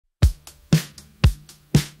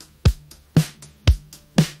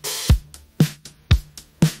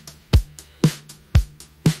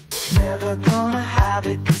never gonna have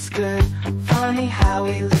it this good. Funny how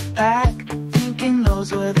we look back, thinking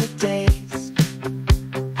those were the days.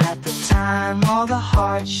 At the time, all the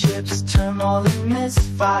hardships, turmoil and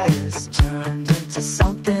misfires turned into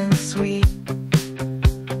something sweet.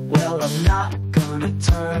 Well, I'm not gonna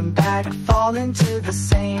turn back, fall into the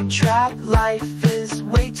same trap. Life is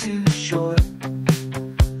way too short.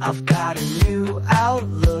 I've got a new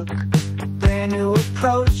outlook, brand new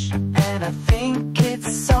approach, and I think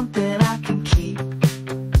it's something I can keep.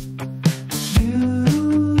 You,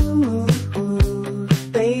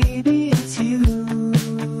 baby, it's you.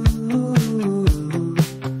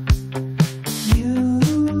 You,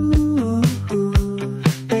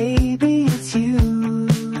 baby, it's you.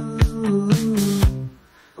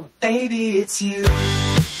 Baby, it's you.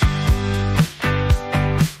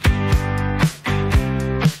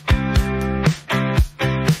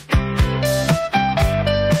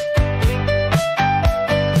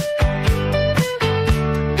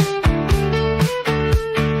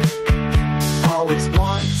 Always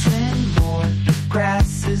wanting more,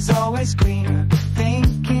 grass is always greener,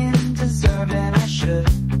 thinking, deserving I should.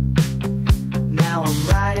 Now I'm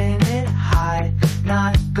riding it high,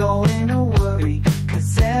 not going to worry,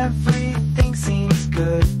 'cause everything seems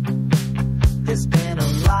good. There's been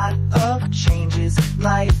a lot of changes,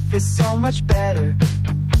 life is so much better,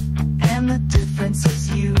 and the difference is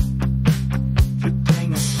you. You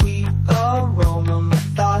bring a sweet aroma, my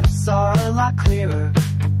thoughts are a lot clearer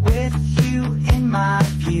with you in my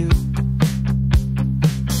view.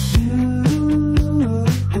 You,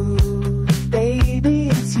 baby,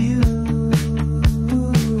 it's you.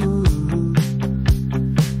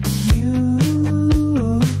 You,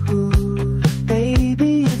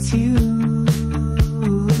 baby, it's you.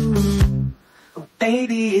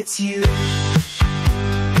 Baby, it's you.